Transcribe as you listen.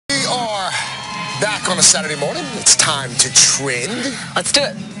Back on a Saturday morning, it's time to trend. Let's do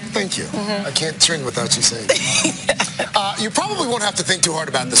it. Thank you. I can't trend without you saying it. You probably won't have to think too hard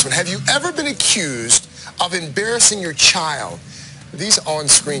about this one. Have you ever been accused of embarrassing your child? These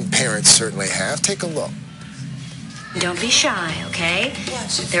on-screen parents certainly have. Take a look. Don't be shy, okay?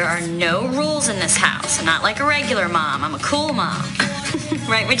 There are no rules in this house. I'm not like a regular mom. I'm a cool mom.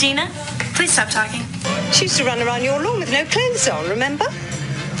 Right, Regina? Please stop talking. She used to run around your lawn with no clothes on, remember?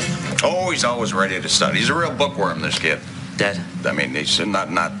 Oh, he's always ready to study. He's a real bookworm, this kid. Dad? I mean, he's not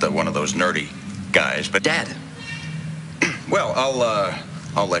one of those nerdy guys, but... Dad? Well,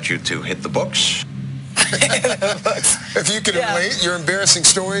 I'll let you two hit the books. If you can relate, your embarrassing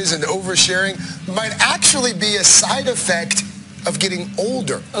stories and oversharing might actually be a side effect of getting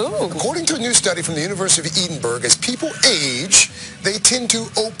older. Ooh. According to a new study from the University of Edinburgh, as people age, they tend to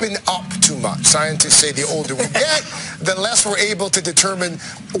open up too much. Scientists say the older we get, the less we're able to determine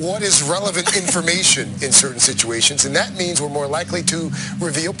what is relevant information in certain situations, and that means we're more likely to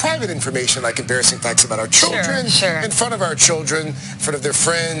reveal private information like embarrassing facts about our children in front of our children, in front of their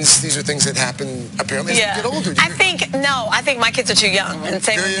friends. These are things that happen apparently as we get older. I think my kids are too young, and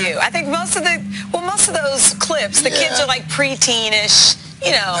same with you. I think most of those clips, the kids are like preteen-ish,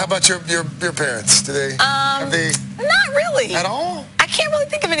 you know. How about your parents? Do they have they? Not really. At all? I can't really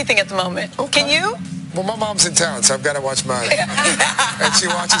think of anything at the moment. Okay. Can you? Well, my mom's in town, so I've got to watch mine. And she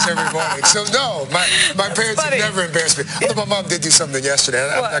watches every morning. So, no, my parents have never embarrassed me. Although my mom did do something yesterday.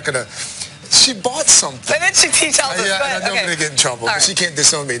 I'm not going to... She bought something. And then she tells us. Yeah, I don't want to get in trouble, but she can't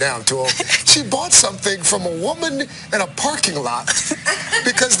disown me now. I'm too old. She bought something from a woman in a parking lot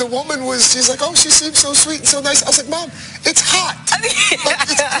because the woman she's like, oh, she seems so sweet and so nice. I was like, Mom, it's hot. Like,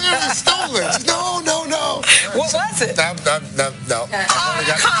 it's clearly stolen. No. What was it? No. Oh,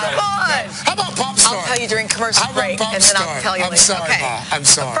 come on. How about Pop Star? I'll tell you during commercial break, and then I'll tell you later. I'm sorry, Ma. I'm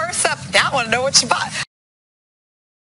sorry. First up, now I want to know what you bought.